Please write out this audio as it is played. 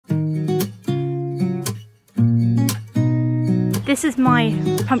This is my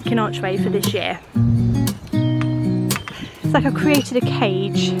pumpkin archway for this year. It's like I've created a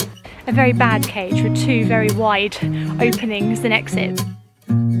cage, a very bad cage with two very wide openings and exits.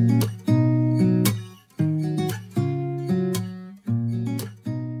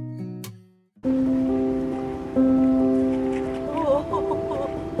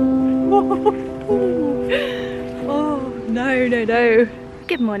 Oh, no.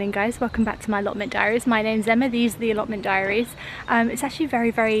 Good morning guys, welcome back to my allotment diaries. My name's Emma, these are the allotment diaries. It's actually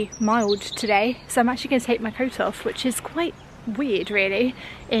very mild today, so I'm actually going to take my coat off, which is quite weird really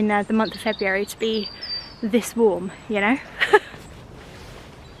in the month of February to be this warm, you know.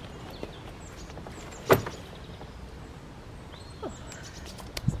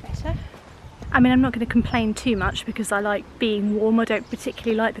 I mean, I'm not going to complain too much because I like being warm. I don't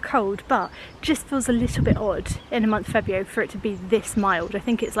particularly like the cold, but it just feels a little bit odd in the month of February for it to be this mild. I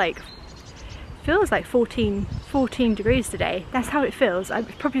think it's like, feels like 14 degrees today. That's how it feels.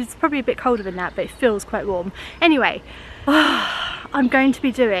 It's probably a bit colder than that, but it feels quite warm. Anyway, I'm going to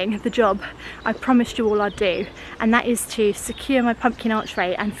be doing the job I promised you all I'd do, and that is to secure my pumpkin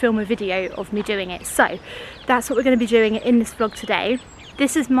archway and film a video of me doing it. So that's what we're going to be doing in this vlog today.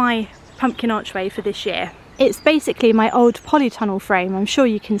 This is my pumpkin archway for this year. It's basically my old polytunnel frame, I'm sure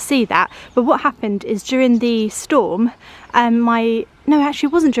you can see that, but what happened is during the storm, no, actually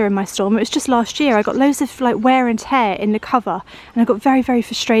it wasn't during my storm, it was just last year, I got loads of like wear and tear in the cover and I got very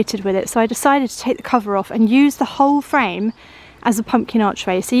frustrated with it, so I decided to take the cover off and use the whole frame as a pumpkin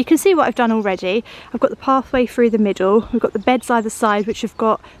archway. So you can see what I've done already. I've got the pathway through the middle, we've got the beds either side which have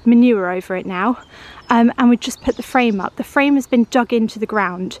got manure over it now, and we've just put the frame up. The frame has been dug into the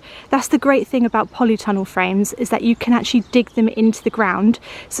ground. That's the great thing about polytunnel frames, is that you can actually dig them into the ground.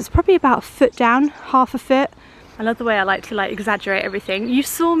 So it's probably about a foot down, half a foot. I love the way I like to exaggerate everything. You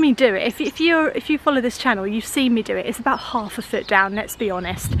saw me do it. If you follow this channel, you've seen me do it. It's about half a foot down, let's be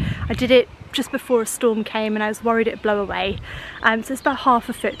honest. I did it just before a storm came and I was worried it'd blow away. So it's about half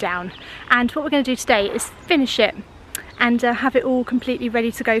a foot down. And what we're going to do today is finish it and have it all completely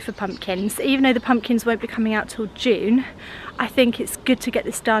ready to go for pumpkins. Even though the pumpkins won't be coming out till June, I think it's good to get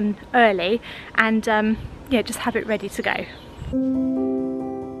this done early and yeah, just have it ready to go.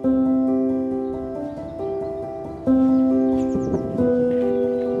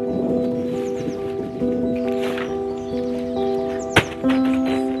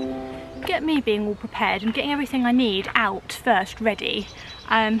 Me being all prepared and getting everything I need out first ready.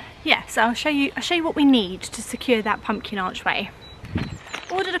 Yeah, so I'll show you what we need to secure that pumpkin archway.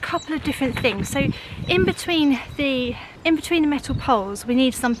 Ordered a couple of different things. So in between the metal poles, we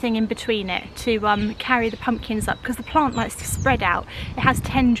need something in between it to carry the pumpkins up, because the plant likes to spread out. It has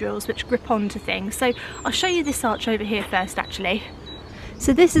tendrils which grip onto things. So I'll show you this arch over here first actually.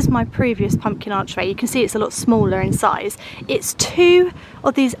 So this is my previous pumpkin archway. You can see it's a lot smaller in size. It's two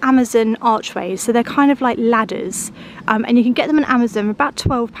of these Amazon archways, so they're kind of like ladders, and you can get them on Amazon, about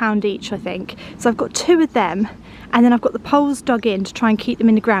 £12 each I think. So I've got two of them, and then I've got the poles dug in to try and keep them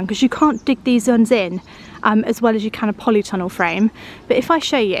in the ground, because you can't dig these ones in as well as you can a polytunnel frame. But if I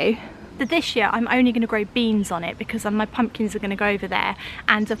show you, that this year I'm only going to grow beans on it because my pumpkins are going to go over there,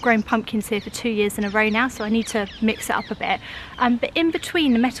 and I've grown pumpkins here for 2 years in a row now, so I need to mix it up a bit. But in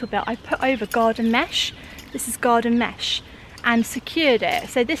between the metal bit I put over garden mesh. This is garden mesh, and secured it.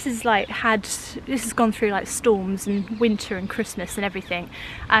 So this is this has gone through like storms and winter and Christmas and everything,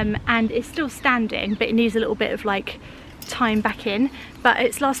 and it's still standing, but it needs a little bit of like time back in, but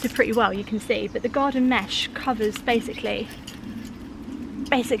it's lasted pretty well, you can see. But the garden mesh covers basically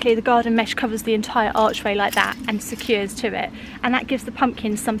the garden mesh covers the entire archway like that and secures to it, and that gives the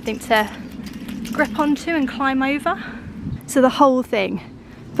pumpkins something to grip onto and climb over. So the whole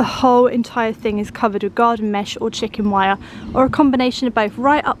entire thing is covered with garden mesh or chicken wire, or a combination of both,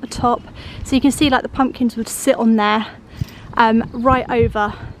 right up the top. So you can see like the pumpkins would sit on there, right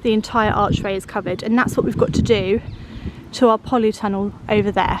over the entire archway is covered, and that's what we've got to do to our polytunnel over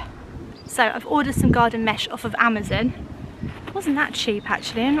there. So I've ordered some garden mesh off of Amazon. It wasn't that cheap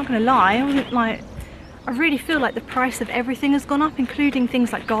actually, I'm not going to lie. I really feel like the price of everything has gone up, including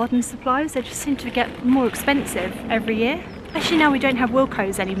things like garden supplies. They just seem to get more expensive every year. Especially now we don't have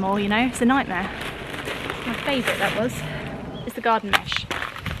Wilco's anymore, you know, it's a nightmare. My favourite that was, is the garden mesh.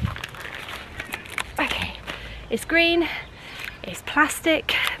 Okay, it's green, it's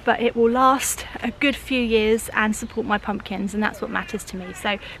plastic, but it will last a good few years and support my pumpkins, and that's what matters to me.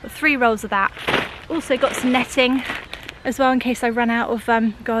 So got 3 rolls of that. Also got some netting as well in case I run out of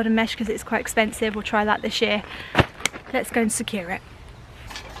garden mesh, because it's quite expensive. We'll try that this year. Let's go and secure it.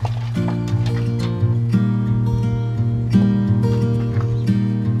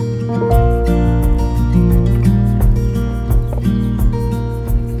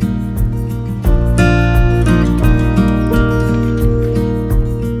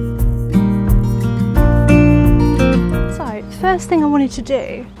 wanted to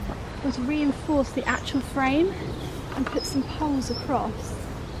do was reinforce the actual frame and put some poles across.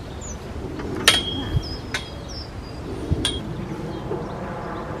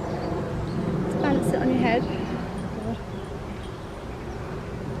 Let's balance it on your head.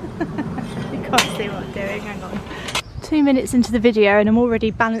 You can't see what I'm doing, hang on. 2 minutes into the video and I'm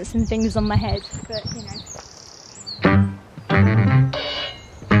already balancing things on my head, but you know.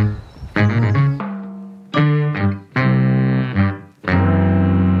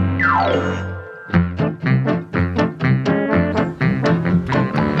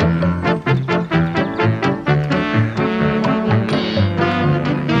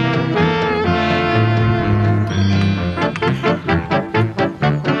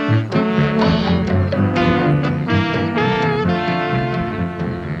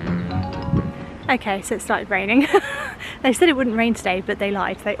 Okay, so it started raining. They said it wouldn't rain today, but they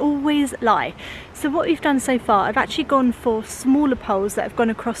lied. They always lie. So what we've done so far, I've actually gone for smaller poles that have gone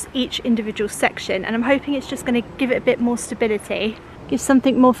across each individual section, and I'm hoping it's just going to give it a bit more stability, give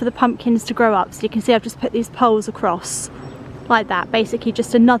something more for the pumpkins to grow up. So you can see I've just put these poles across like that, basically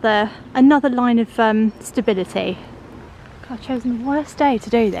just another line of stability. God, I've chosen the worst day to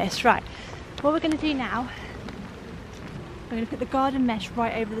do this. Right, what we're going to do now, we're going to put the garden mesh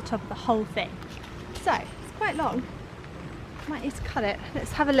right over the top of the whole thing. So, it's quite long. Might need to cut it.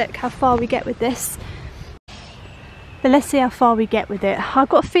 Let's have a look how far we get with this. But let's see how far we get with it. I've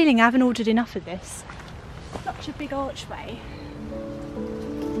got a feeling I haven't ordered enough of this. Such a big archway.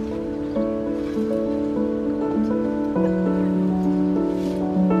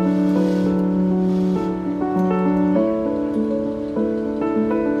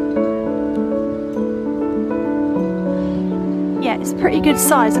 Yeah, it's pretty good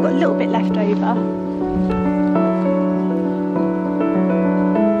size. I've got a little bit left over.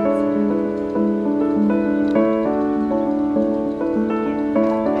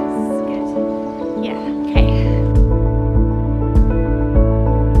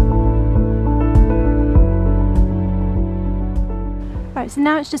 So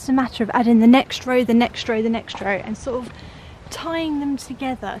now it's just a matter of adding the next row, the next row, the next row, and sort of tying them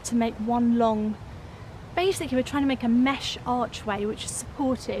together to make one long, basically we're trying to make a mesh archway which is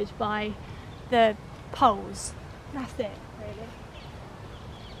supported by the poles. That's it, really.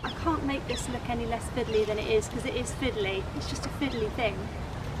 I can't make this look any less fiddly than it is, because it is fiddly. It's just a fiddly thing.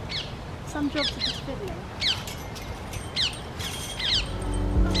 Some jobs are just fiddly.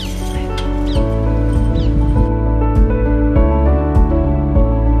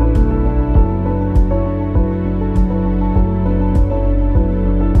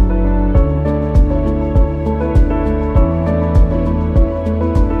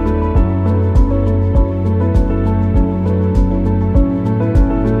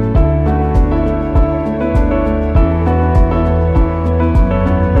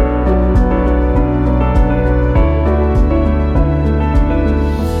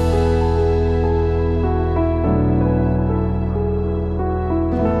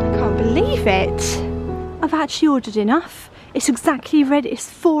 I've actually ordered enough. It's exactly ready. It's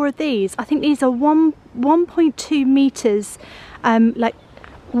 4 of these. I think these are 1.2 meters like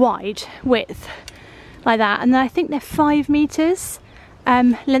wide width, like that, and then I think they're 5 meters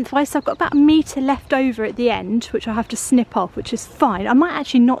lengthwise. So I've got about a meter left over at the end, which I have to snip off, which is fine. I might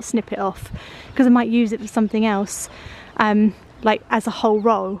actually not snip it off because I might use it for something else, like as a whole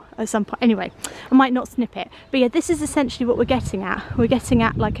roll at some point. Anyway, I might not snip it, but yeah, this is essentially what we're getting at. We're getting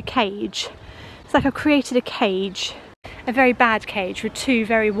at like a cage. It's like I've created a cage, a very bad cage with 2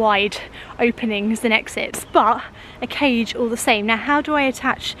 very wide openings and exits, but a cage all the same. Now, how do I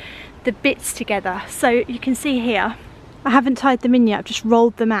attach the bits together? So you can see here, I haven't tied them in yet, I've just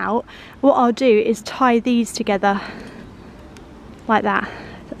rolled them out. What I'll do is tie these together like that,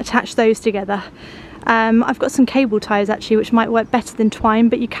 attach those together. I've got some cable ties actually, which might work better than twine,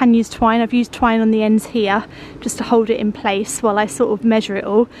 but you can use twine. I've used twine on the ends here just to hold it in place while I sort of measure it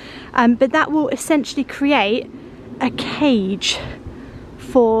all. But that will essentially create a cage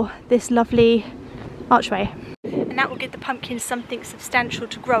for this lovely archway. And that will give the pumpkins something substantial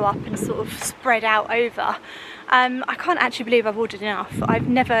to grow up and sort of spread out over. I can't actually believe I've ordered enough. I've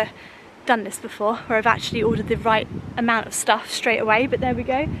never done this before, where I've actually ordered the right amount of stuff straight away, but there we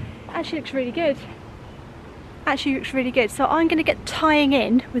go. It actually looks really good. Actually looks really good. So I'm going to get tying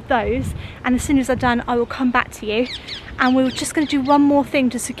in with those, and as soon as I'm done I will come back to you, and we're just going to do one more thing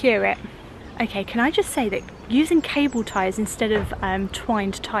to secure it. Okay, can I just say that using cable ties instead of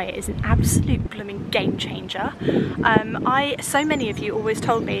twine to tie it is an absolute blooming game changer. So many of you always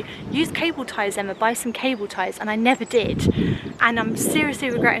told me, use cable ties, Emma, buy some cable ties, and I never did. And I'm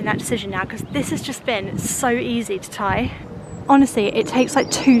seriously regretting that decision now, because this has just been so easy to tie. honestly, it takes like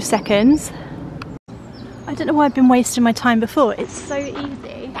 2 seconds. I don't know why I've been wasting my time before. It's so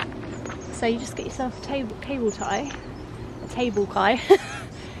easy. So you just get yourself a cable tie,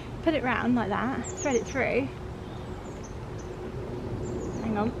 put it round like that, thread it through.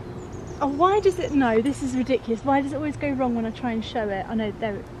 Hang on. Oh, why does it, no, this is ridiculous. Why does it always go wrong when I try and show it? I know,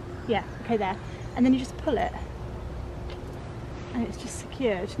 there, yeah, okay, there. And then you just pull it. And it's just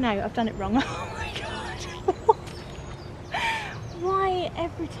secured. No, I've done it wrong. Oh my God. Why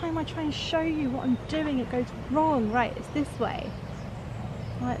every time I try and show you what I'm doing it goes wrong? Right, it's this way.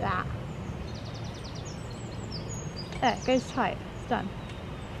 Like that. There, it goes tight. It's done.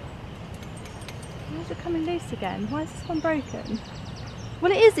 Why is it coming loose again? Why is this one broken?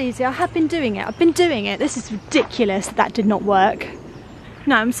 Well, it is easy. I have been doing it. I've been doing it. This is ridiculous that did not work.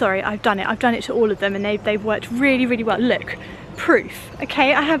 No, I'm sorry. I've done it. I've done it to all of them and they've worked really, really well. Look, proof.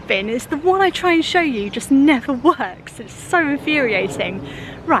 Okay, I have been. It's the one I try and show you just never works. It's so infuriating.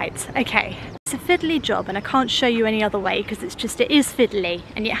 Right, okay. It's a fiddly job and I can't show you any other way because it is fiddly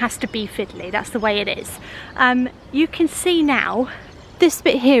and it has to be fiddly. That's the way it is. You can see now this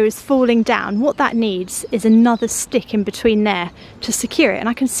bit here is falling down. What that needs is another stick in between there to secure it, and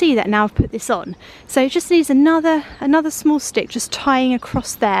I can see that now I've put this on. So it just needs another small stick just tying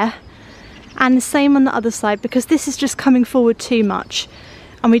across there, and the same on the other side, because this is just coming forward too much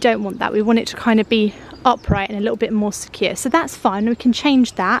and we don't want that. We want it to kind of be upright and a little bit more secure. So that's fine, we can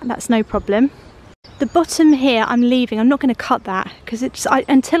change that, that's no problem. The bottom here I'm leaving. I'm not going to cut that because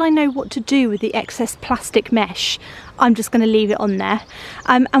until I know what to do with the excess plastic mesh, I'm just going to leave it on there.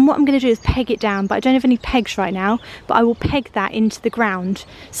 And what I'm going to do is peg it down, but I don't have any pegs right now, but I will peg that into the ground.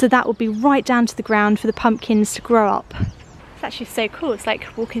 So that will be right down to the ground for the pumpkins to grow up. It's actually so cool. It's like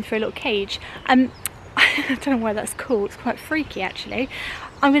walking through a little cage. I don't know why that's cool. It's quite freaky actually.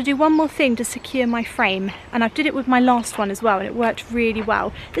 I'm going to do one more thing to secure my frame, and I did it with my last one as well and it worked really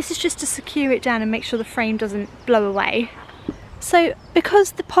well. This is just to secure it down and make sure the frame doesn't blow away. So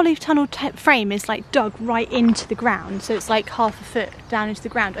because the polytunnel frame is like dug right into the ground, so it's like half a foot down into the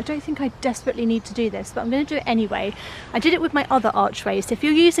ground, I don't think I desperately need to do this, but I'm going to do it anyway. I did it with my other archways, so if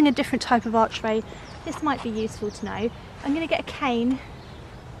you're using a different type of archway, this might be useful to know. I'm going to get a cane,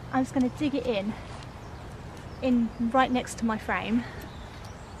 I'm just going to dig it in right next to my frame.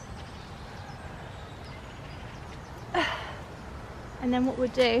 And then what we'll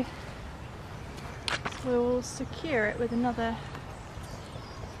do is we'll secure it with another.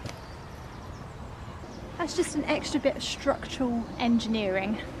 That's just an extra bit of structural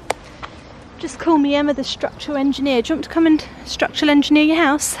engineering. Just call me Emma the structural engineer. Do you want to come and structural engineer your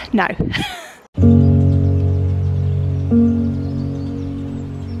house? No.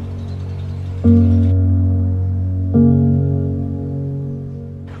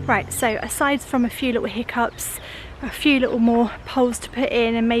 Right, so aside from a few little hiccups, a few little more poles to put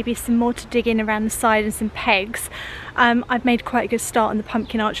in and maybe some more to dig in around the side and some pegs, I've made quite a good start on the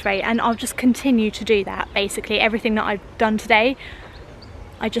pumpkin archway, and I'll just continue to do that. Basically everything that I've done today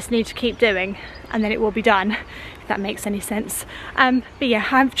I just need to keep doing and then it will be done, if that makes any sense. But yeah,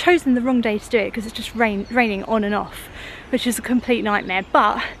 I've chosen the wrong day to do it because it's just raining on and off, which is a complete nightmare,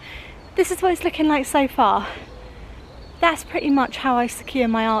 but this is what it's looking like so far. That's pretty much how I secure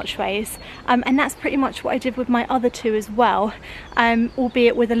my archways, and that's pretty much what I did with my other two as well,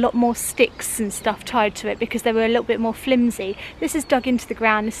 albeit with a lot more sticks and stuff tied to it because they were a little bit more flimsy. This is dug into the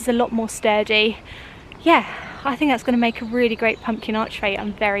ground, this is a lot more sturdy. Yeah, I think that's going to make a really great pumpkin archway.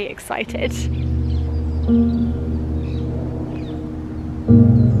 I'm very excited.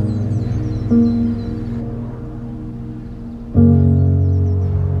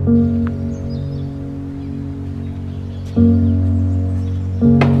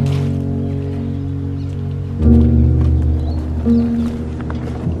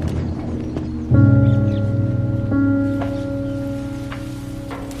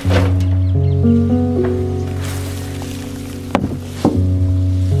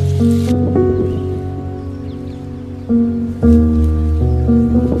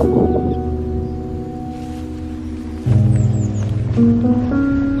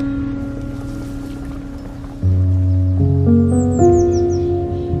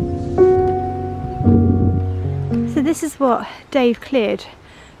 This is what Dave cleared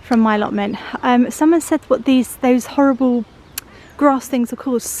from my allotment. Someone said what those horrible grass things are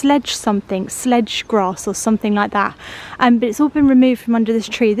called sledge grass or something like that. But it's all been removed from under this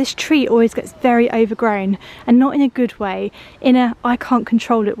tree. This tree always gets very overgrown, and not in a good way, in a I can't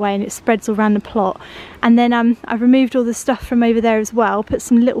control it way, and it spreads all around the plot. And then I've removed all the stuff from over there as well, put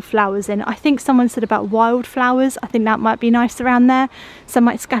some little flowers in. I think someone said about wildflowers. I think that might be nice around there, so I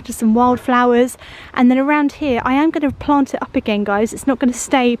might scatter some wildflowers. And then around here I am going to plant it up again, guys. It's not going to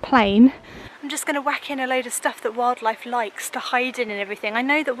stay plain. I'm just going to whack in a load of stuff that wildlife likes to hide in and everything. I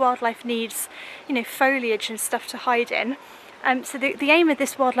know that wildlife needs, you know, foliage and stuff to hide in. So the aim of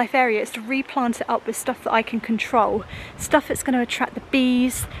this wildlife area is to replant it up with stuff that I can control. Stuff that's going to attract the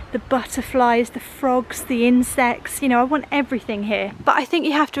bees, the butterflies, the frogs, the insects. You know, I want everything here. But I think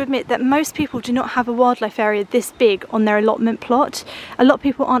you have to admit that most people do not have a wildlife area this big on their allotment plot. A lot of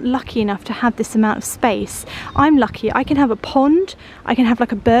people aren't lucky enough to have this amount of space. I'm lucky. I can have a pond, I can have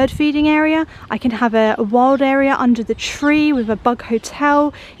like a bird feeding area, I can have a wild area under the tree with a bug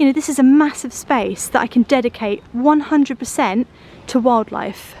hotel. You know, this is a massive space that I can dedicate 100% to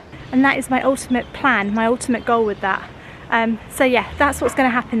wildlife, and that is my ultimate plan, my ultimate goal with that. So yeah, that's what's going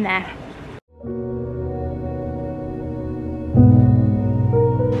to happen there.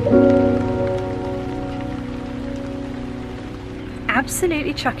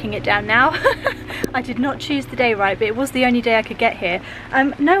 Absolutely chucking it down now. I did not choose the day right, but it was the only day I could get here.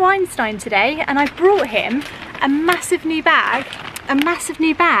 No Einstein today, and I brought him a massive new bag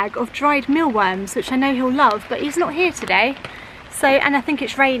of dried mealworms, which I know he'll love, but he's not here today. So, and I think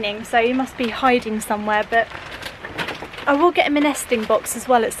it's raining, so he must be hiding somewhere, but I will get him a nesting box as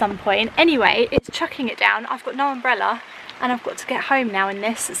well at some point. Anyway, it's chucking it down. I've got no umbrella and I've got to get home now in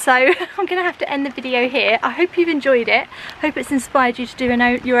this, so I'm gonna have to end the video here. I hope you've enjoyed it. Hope it's inspired you to do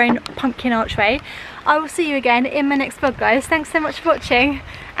your own pumpkin archway. I will see you again in my next vlog, guys. Thanks so much for watching,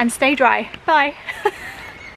 and stay dry. Bye.